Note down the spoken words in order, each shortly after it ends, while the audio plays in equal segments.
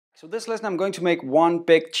So this lesson I'm going to make one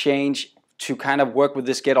big change to kind of work with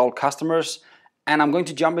this get all customers, and I'm going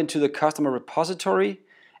to jump into the customer repository,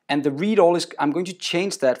 and the read all is, I'm going to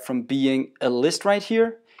change that from being a list right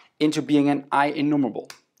here into being an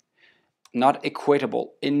IEnumarable. Not equatable,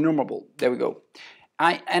 enumerable. There we go.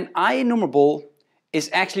 An IEnumarable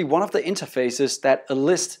is actually one of the interfaces that a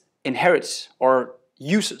list inherits or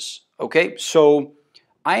uses. Okay, so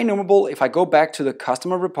IEnumarable, if I go back to the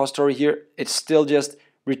customer repository here, it's still just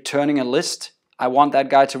returning a list. I want that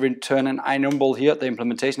guy to return an IEnumarable here, the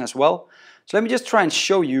implementation as well. So let me just try and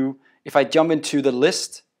show you, if I jump into the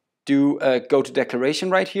list, go to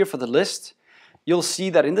declaration right here for the list, you'll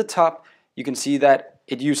see that in the top, you can see that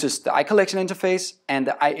it uses the iCollection interface and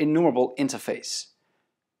the IEnumarable interface.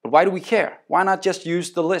 But why do we care? Why not just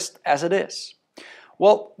use the list as it is?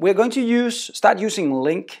 Well, we're going to start using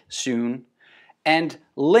link soon, and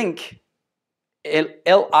link,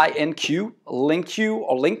 L-I-N-Q,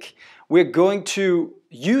 link, we're going to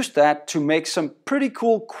use that to make some pretty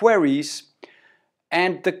cool queries.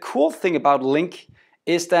 And the cool thing about link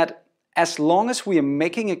is that as long as we are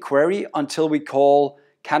making a query until we call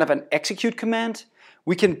kind of an execute command,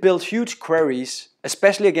 we can build huge queries,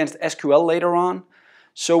 especially against SQL later on.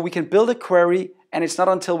 So we can build a query, and it's not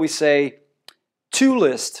until we say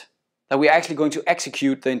toList that we're actually going to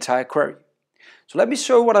execute the entire query. So let me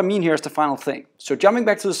show you what I mean here as the final thing. So jumping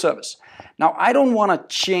back to the service. Now I don't want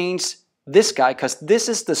to change this guy because this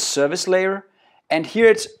is the service layer, and here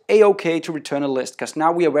it's a-okay to return a list because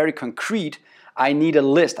now we are very concrete. I need a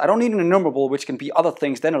list. I don't need an enumerable, which can be other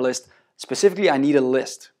things than a list. Specifically, I need a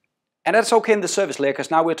list. And that's okay in the service layer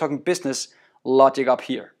because now we're talking business logic up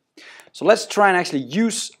here. So let's try and actually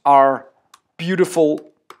use our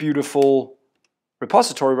beautiful, beautiful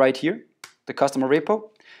repository right here, the customer repo,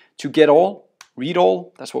 to get all, read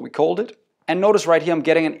all, that's what we called it. And notice right here I'm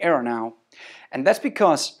getting an error now. And that's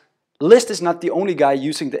because list is not the only guy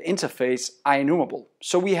using the interface IEnumarable.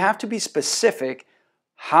 So we have to be specific.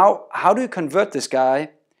 How do you convert this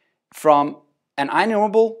guy from an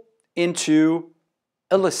IEnumarable into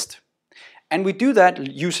a list? And we do that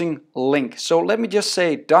using link. So let me just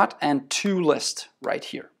say dot and toList right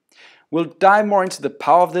here. We'll dive more into the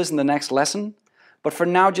power of this in the next lesson, but for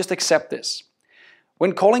now just accept this.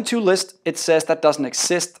 When calling toList, it says that doesn't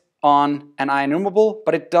exist on an IEnumarable,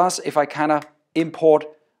 but it does if I kind of import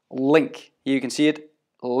link. Here you can see it,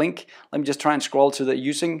 link. Let me just try and scroll to the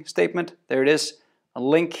using statement. There it is, a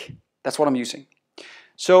link. That's what I'm using.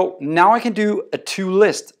 So now I can do a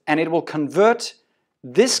toList, and it will convert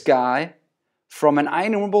this guy from an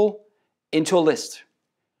IEnumarable into a list.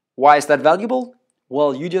 Why is that valuable?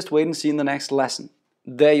 Well, you just wait and see in the next lesson.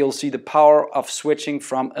 There you'll see the power of switching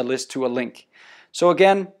from a list to a link. So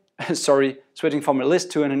again, switching from a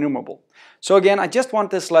list to an enumerable. So again, I just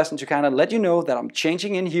want this lesson to kind of let you know that I'm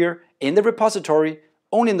changing in here in the repository,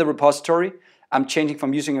 only in the repository. I'm changing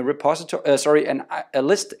from using a repository, a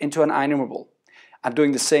list into an IEnumarable. I'm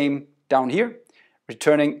doing the same down here,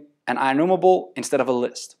 returning an IEnumarable instead of a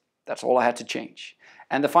list. That's all I had to change.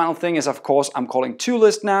 And the final thing is, of course, I'm calling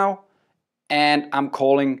toList now, and I'm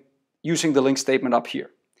using the link statement up here.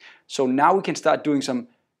 So now we can start doing some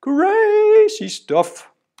crazy stuff,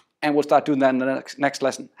 and we'll start doing that in the next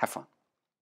lesson. Have fun.